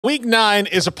Week 9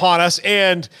 is upon us,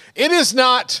 and it is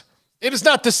not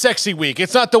the sexy week.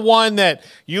 It's not the one that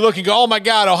you look and go, oh my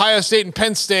God, Ohio State and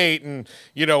Penn State, and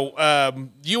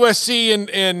USC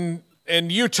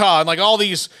and Utah, and like all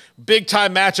these big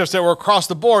time matchups that were across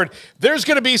the board. There's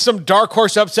going to be some dark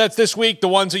horse upsets this week, the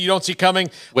ones that you don't see coming.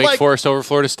 Wake Forest over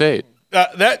Florida State.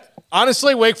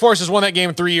 Honestly, Wake Forest has won that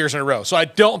game 3 years in a row, so I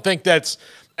don't think that's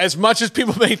as much as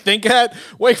people may think that.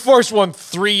 Wake Forest won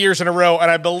 3 years in a row,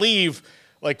 and I believe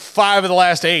like 5 of the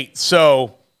last 8.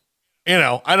 So,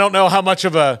 I don't know how much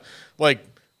of a,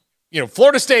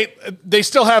 Florida State, they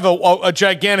still have a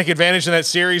gigantic advantage in that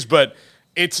series, but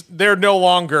they're no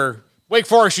longer, Wake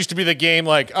Forest used to be the game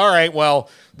like, all right, well,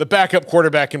 the backup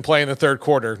quarterback can play in the third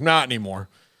quarter. Not anymore.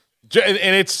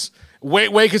 And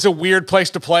Wake is a weird place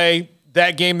to play.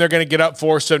 That game they're going to get up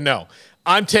for, so no.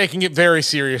 I'm taking it very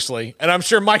seriously, and I'm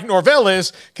sure Mike Norvell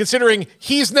is, considering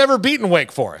he's never beaten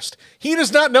Wake Forest. He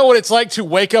does not know what it's like to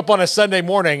wake up on a Sunday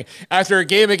morning after a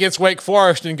game against Wake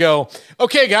Forest and go,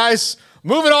 okay, guys,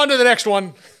 moving on to the next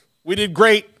one. We did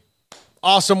great.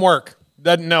 Awesome work.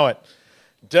 Doesn't know it.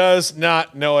 Does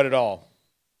not know it at all.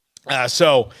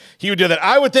 So he would do that.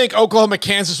 I would think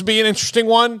Oklahoma-Kansas would be an interesting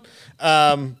one.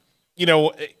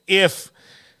 If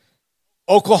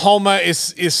Oklahoma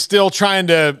is still trying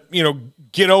to,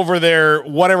 get over their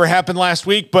whatever happened last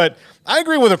week. But I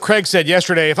agree with what Craig said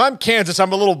yesterday. If I'm Kansas,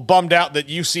 I'm a little bummed out that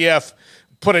UCF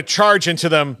put a charge into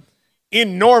them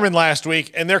in Norman last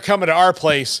week, and they're coming to our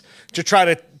place to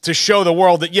try to show the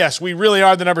world that, yes, we really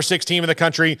are the number 6 team in the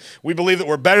country. We believe that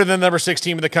we're better than the number 6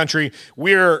 team in the country.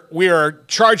 We are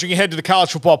charging ahead to the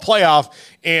college football playoff,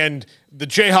 and the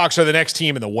Jayhawks are the next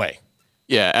team in the way.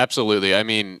 Yeah, absolutely. I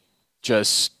mean,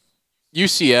 just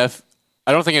UCF,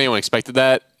 I don't think anyone expected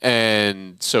that,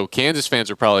 and so Kansas fans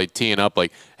are probably teeing up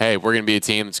like, hey, we're going to be a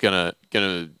team that's gonna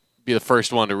be the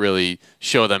first one to really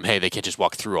show them, hey, they can't just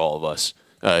walk through all of us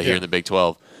here in the Big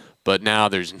 12. But now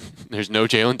there's no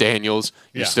Jalen Daniels.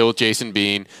 You're still with Jason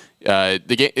Bean.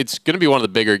 It's going to be one of the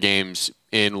bigger games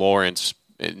in Lawrence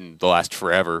in the last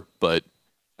forever, but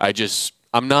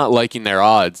I'm not liking their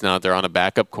odds now that they're on a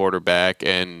backup quarterback,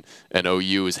 and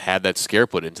OU has had that scare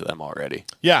put into them already.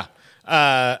 Yeah.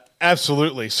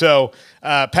 Absolutely. So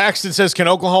Paxton says, can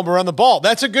Oklahoma run the ball?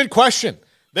 That's a good question.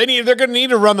 They're going to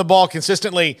need to run the ball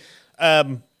consistently.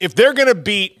 If they're going to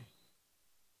beat,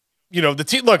 the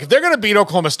team, look, if they're going to beat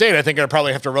Oklahoma State, I think they'll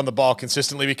probably have to run the ball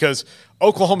consistently because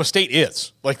Oklahoma State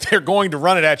is. Like, they're going to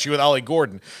run it at you with Ollie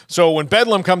Gordon. So when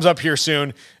Bedlam comes up here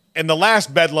soon, and the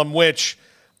last Bedlam, which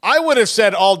I would have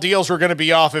said all deals were going to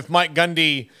be off if Mike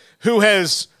Gundy, who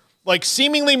has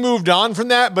seemingly moved on from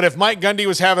that, but if Mike Gundy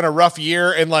was having a rough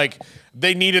year and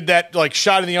they needed that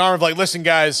shot in the arm of listen,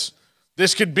 guys,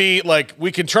 this could be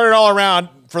we can turn it all around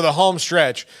for the home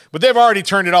stretch. But they've already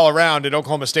turned it all around at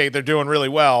Oklahoma State. They're doing really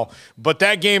well. But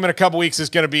that game in a couple weeks is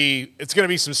going to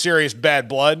be some serious bad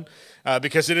blood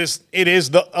because it is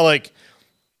it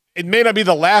may not be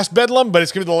the last Bedlam, but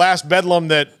it's going to be the last Bedlam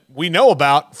that we know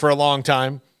about for a long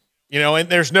time. And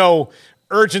there's no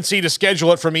urgency to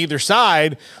schedule it from either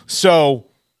side. So,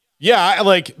 yeah,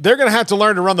 they're going to have to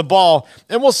learn to run the ball,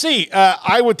 and we'll see.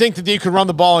 I would think that they could run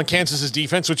the ball in Kansas's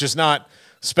defense, which is not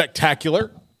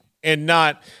spectacular and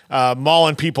not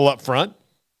mauling people up front.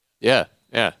 Yeah.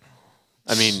 I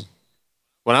mean,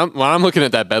 when I'm looking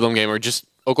at that Bedlam game or just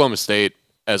Oklahoma State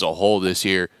as a whole this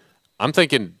year, I'm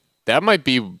thinking that might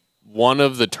be one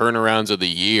of the turnarounds of the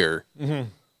year,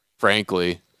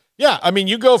 frankly. Yeah, I mean,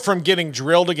 you go from getting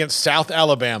drilled against South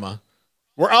Alabama,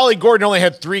 where Ollie Gordon only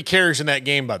had 3 carries in that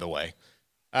game, by the way.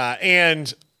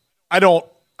 And I don't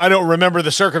remember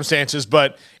the circumstances,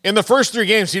 but in the first 3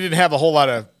 games, he didn't have a whole lot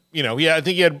of, I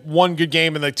think he had 1 good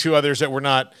game and 2 others that were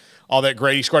not all that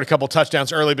great. He scored a couple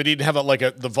touchdowns early, but he didn't have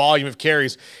the volume of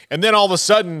carries. And then all of a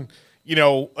sudden,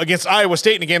 against Iowa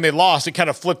State in a game they lost, it kind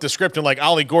of flipped the script and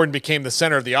Ollie Gordon became the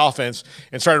center of the offense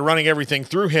and started running everything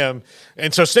through him.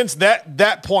 And so since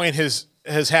that point has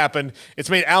happened, it's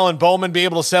made Alan Bowman be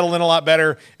able to settle in a lot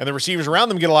better and the receivers around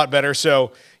them get a lot better.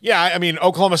 So, yeah, I mean,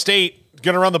 Oklahoma State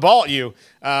going to run the ball at you.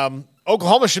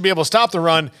 Oklahoma should be able to stop the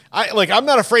run. I'm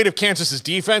not afraid of Kansas's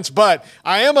defense, but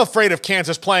I am afraid of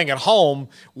Kansas playing at home,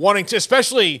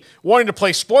 especially wanting to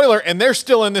play spoiler, and they're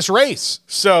still in this race.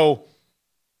 So,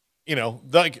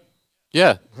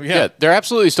 Yeah, they're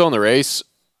absolutely still in the race.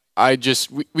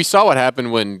 We saw what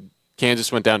happened when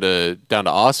Kansas went down to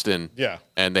Austin. Yeah,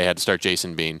 and they had to start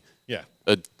Jason Bean. Yeah,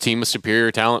 a team with superior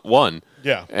talent won.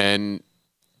 Yeah, and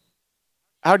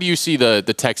how do you see the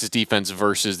Texas defense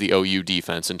versus the OU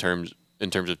defense in terms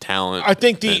of talent? I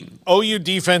think the OU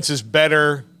defense is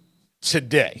better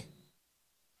today.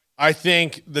 I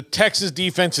think the Texas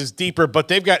defense is deeper, but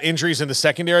they've got injuries in the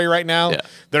secondary right now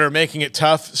that are making it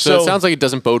tough. So it sounds like it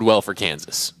doesn't bode well for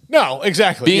Kansas. No,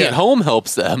 exactly. Being at home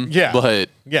helps them. Yeah. But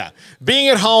being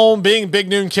at home, being big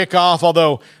noon kickoff,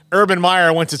 although Urban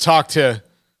Meyer went to talk to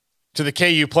the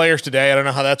KU players today. I don't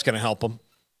know how that's going to help them.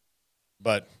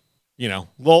 But,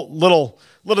 little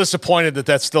disappointed that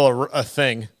that's still a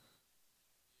thing.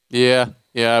 Yeah,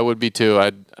 I would be too.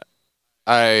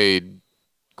 I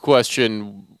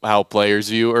question how players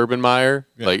view Urban Meyer.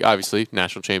 Yeah. Like, obviously,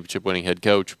 national championship winning head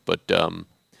coach, but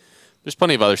there's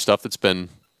plenty of other stuff that's been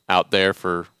out there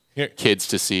for kids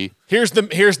to see. Here's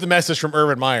the message from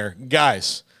Urban Meyer.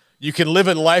 Guys, you can live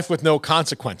a life with no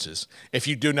consequences if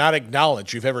you do not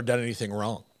acknowledge you've ever done anything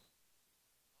wrong.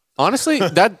 Honestly,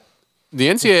 the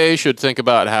NCAA should think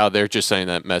about how they're just saying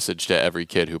that message to every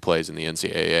kid who plays in the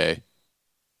NCAA.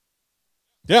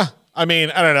 Yeah. I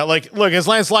mean, I don't know. Like, look, as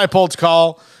Lance Leipold's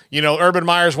call, Urban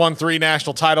Meyer's won 3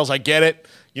 national titles. I get it.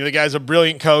 The guy's a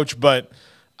brilliant coach, but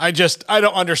I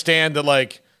don't understand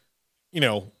that,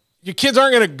 your kids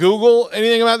aren't going to Google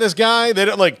anything about this guy. They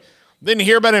didn't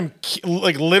hear about him,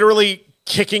 literally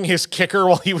kicking his kicker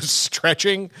while he was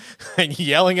stretching and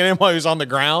yelling at him while he was on the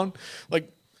ground.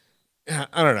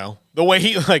 I don't know. The way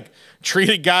he,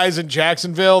 treated guys in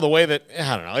Jacksonville, the way that,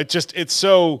 I don't know. It's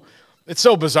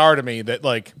so bizarre to me that,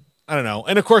 I don't know.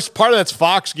 And of course, part of that's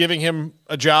Fox giving him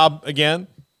a job again.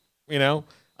 I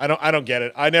don't get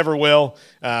it. I never will.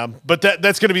 But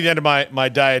that's going to be the end of my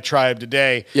diatribe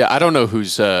today. Yeah, I don't know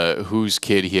whose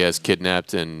kid he has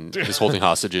kidnapped and is holding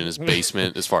hostage in his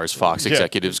basement as far as Fox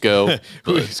executives go.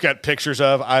 Who he's got pictures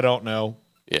of. I don't know.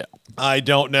 Yeah. I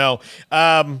don't know.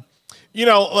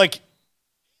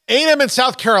 A&M and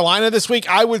South Carolina this week,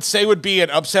 I would say would be an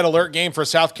upset alert game for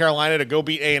South Carolina to go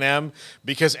beat A&M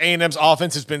because A&M's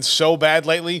offense has been so bad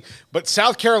lately. But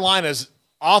South Carolina's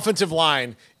offensive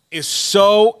line is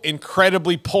so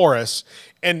incredibly porous.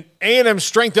 And A&M's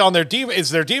strength on their is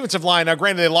their defensive line. Now,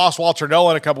 granted, they lost Walter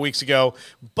Nolan a couple weeks ago,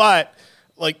 but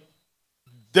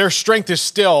their strength is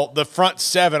still the front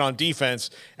 7 on defense.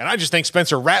 And I just think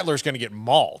Spencer Rattler is going to get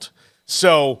mauled.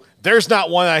 So there's not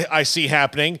one I see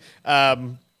happening.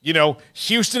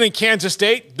 Houston and Kansas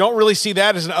State, don't really see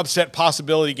that as an upset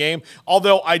possibility game.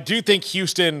 Although I do think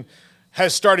Houston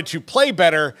has started to play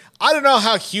better. I don't know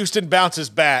how Houston bounces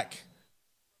back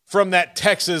from that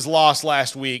Texas loss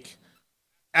last week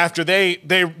after they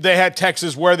had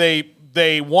Texas where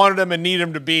they wanted them and needed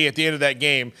them to be at the end of that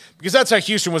game, because that's how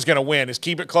Houston was going to win, is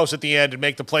keep it close at the end and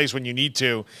make the plays when you need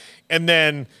to, and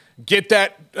then get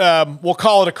that, we'll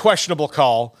call it a questionable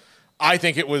call. I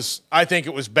think it was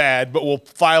bad, but we'll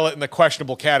file it in the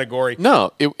questionable category.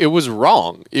 No, it was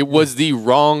wrong. It was the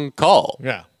wrong call.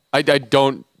 Yeah. I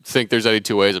don't think there's any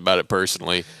two ways about it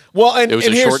personally. Well, and it was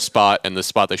and a short spot, and the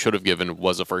spot they should have given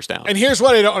was a first down. And here's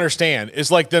what I don't understand is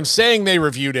them saying they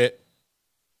reviewed it,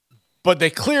 but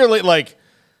they clearly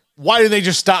why didn't they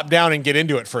just stop down and get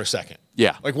into it for a second?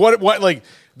 Yeah. What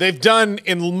they've done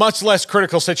in much less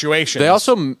critical situations. They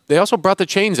also brought the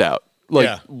chains out.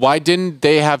 Why didn't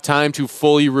they have time to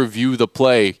fully review the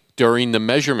play during the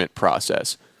measurement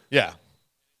process? Yeah.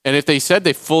 And if they said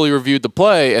they fully reviewed the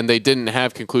play and they didn't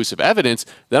have conclusive evidence,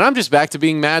 then I'm just back to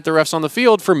being mad at the refs on the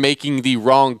field for making the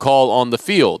wrong call on the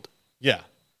field. Yeah.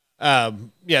 They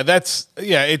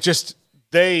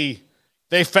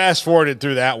fast forwarded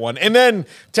through that one. And then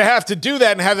to have to do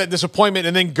that and have that disappointment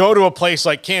and then go to a place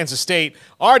like Kansas State,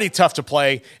 already tough to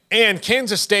play. And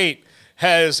Kansas State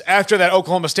has, after that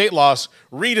Oklahoma State loss,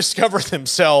 rediscovered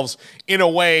themselves in a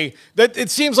way that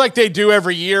it seems like they do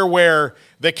every year, where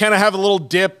they kind of have a little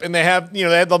dip, and they have, they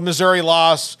had the Missouri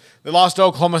loss, they lost to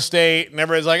Oklahoma State, and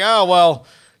everybody's like, oh, well,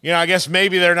 I guess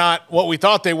maybe they're not what we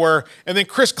thought they were. And then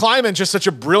Chris Kleiman's just such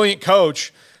a brilliant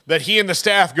coach that he and the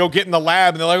staff go get in the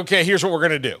lab, and they're like, okay, here's what we're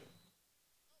going to do.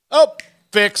 Oh,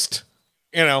 fixed,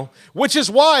 which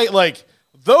is why,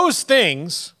 those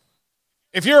things,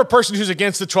 if you're a person who's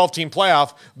against the 12-team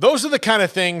playoff, those are the kind of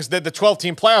things that the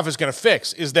 12-team playoff is going to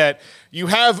fix, is that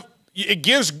it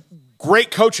gives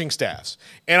great coaching staffs.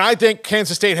 And I think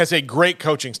Kansas State has a great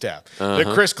coaching staff.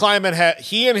 That Chris Kleiman,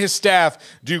 he and his staff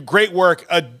do great work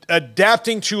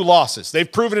adapting to losses. They've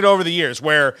proven it over the years,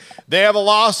 where they have a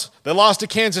loss. They lost to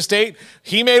Kansas State.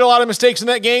 He made a lot of mistakes in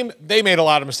that game. They made a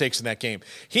lot of mistakes in that game.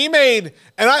 I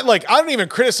don't even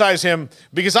criticize him,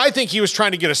 because I think he was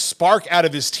trying to get a spark out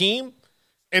of his team.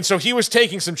 And so he was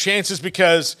taking some chances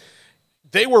because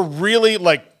they were really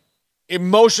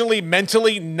emotionally,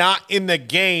 mentally not in the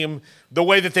game the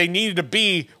way that they needed to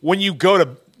be when you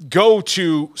go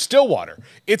to Stillwater.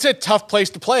 It's a tough place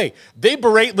to play. They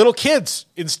berate little kids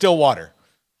in Stillwater.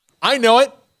 I know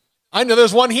it. I know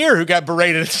there's one here who got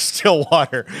berated at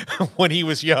Stillwater when he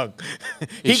was young.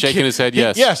 He's shaking his head,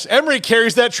 yes. Yes, Emory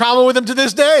carries that trauma with him to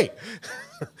this day.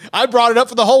 I brought it up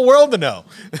for the whole world to know.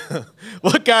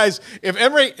 Look, guys, if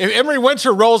Emory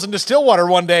Winter rolls into Stillwater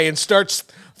one day and starts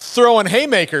throwing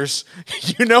haymakers,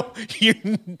 you know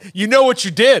what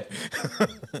you did.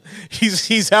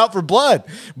 He's out for blood.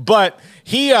 But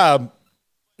yeah,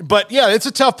 it's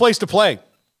a tough place to play.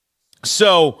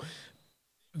 So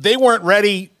they weren't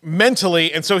ready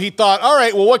mentally, and so he thought, all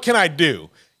right, well, what can I do?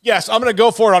 Yes, I'm going to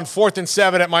go for it on 4th and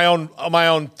 7 at my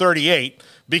own 38,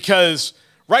 because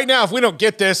right now, if we don't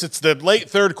get this, it's the late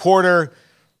third quarter.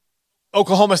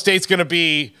 Oklahoma State's going to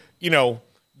be,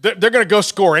 they're going to go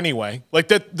score anyway. Like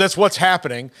that's what's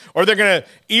happening. Or they're going to,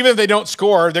 even if they don't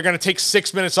score, they're going to take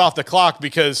 6 minutes off the clock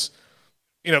because,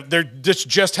 they're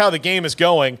just how the game is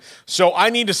going. So I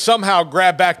need to somehow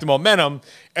grab back the momentum,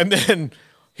 and then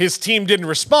his team didn't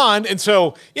respond, and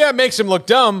so it makes him look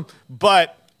dumb.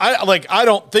 But I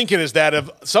don't think it is that.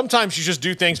 Sometimes you just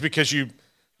do things because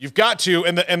you've got to,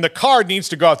 and the card needs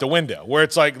to go out the window. Where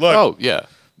it's like, look, oh yeah,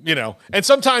 and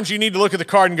sometimes you need to look at the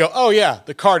card and go, oh yeah,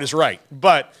 the card is right.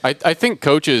 But I think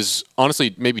coaches,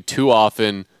 honestly, maybe too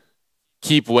often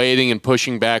keep waiting and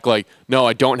pushing back. Like, no,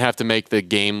 I don't have to make the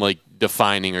game like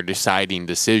defining or deciding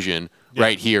decision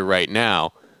right here, right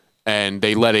now, and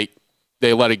they let it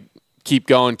keep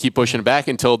going, keep pushing it back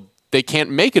until they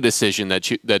can't make a decision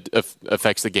that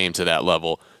affects the game to that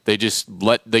level. They just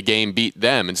let the game beat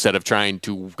them instead of trying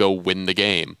to go win the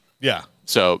game. Yeah.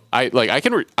 So I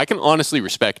can honestly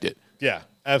respect it. Yeah,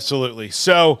 absolutely.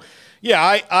 So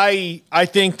yeah, I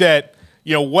think that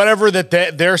whatever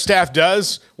that their staff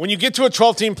does, when you get to a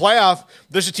 12-team playoff,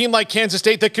 there's a team like Kansas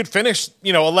State that could finish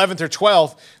 11th or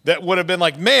 12th that would have been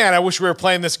like, man, I wish we were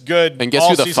playing this good. And guess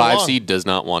who the 5 seed does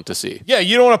not want to see? Yeah,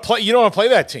 you don't want to play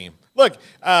that team. Look,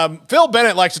 Phil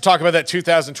Bennett likes to talk about that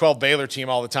 2012 Baylor team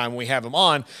all the time when we have him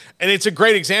on, and it's a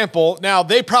great example. Now,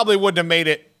 they probably wouldn't have made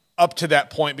it up to that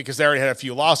point because they already had a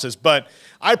few losses, but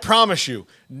I promise you,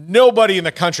 nobody in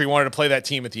the country wanted to play that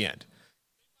team at the end.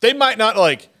 They might not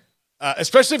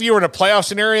especially if you were in a playoff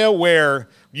scenario where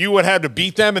you would have to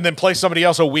beat them and then play somebody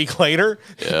else a week later,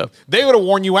 they would have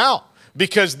worn you out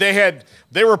because they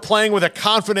were playing with a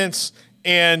confidence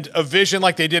and a vision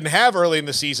like they didn't have early in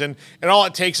the season, and all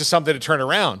it takes is something to turn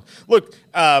around. Look,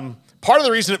 part of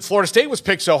the reason that Florida State was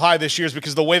picked so high this year is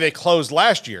because of the way they closed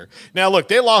last year. Now, look,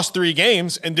 they lost 3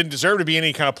 games and didn't deserve to be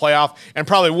any kind of playoff, and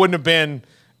probably wouldn't have been,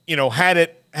 had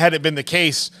it been the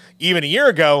case even a year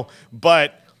ago.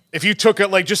 But if you took it,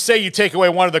 just say you take away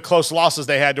one of the close losses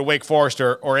they had to Wake Forest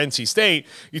or NC State,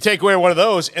 you take away one of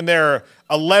those, and they're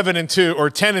 11-2 or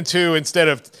 10-2 instead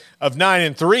of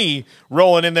 9-3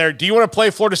 rolling in there. Do you want to play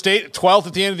Florida State 12th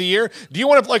at the end of the year? Do you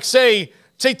want to say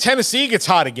Tennessee gets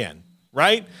hot again,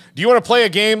 right? Do you want to play a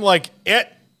game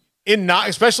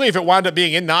especially if it wound up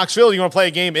being in Knoxville? Do you want to play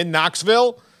a game in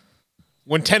Knoxville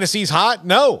when Tennessee's hot?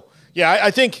 No. Yeah,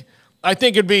 I think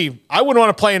it'd be. I wouldn't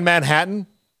want to play in Manhattan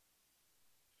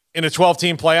in a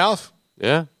 12-team playoff.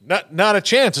 Yeah. Not a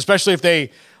chance, especially if they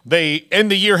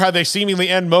end the year how they seemingly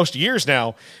end most years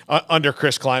now under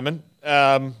Chris Kleiman.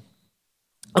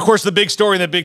 Of course, the big story in the Big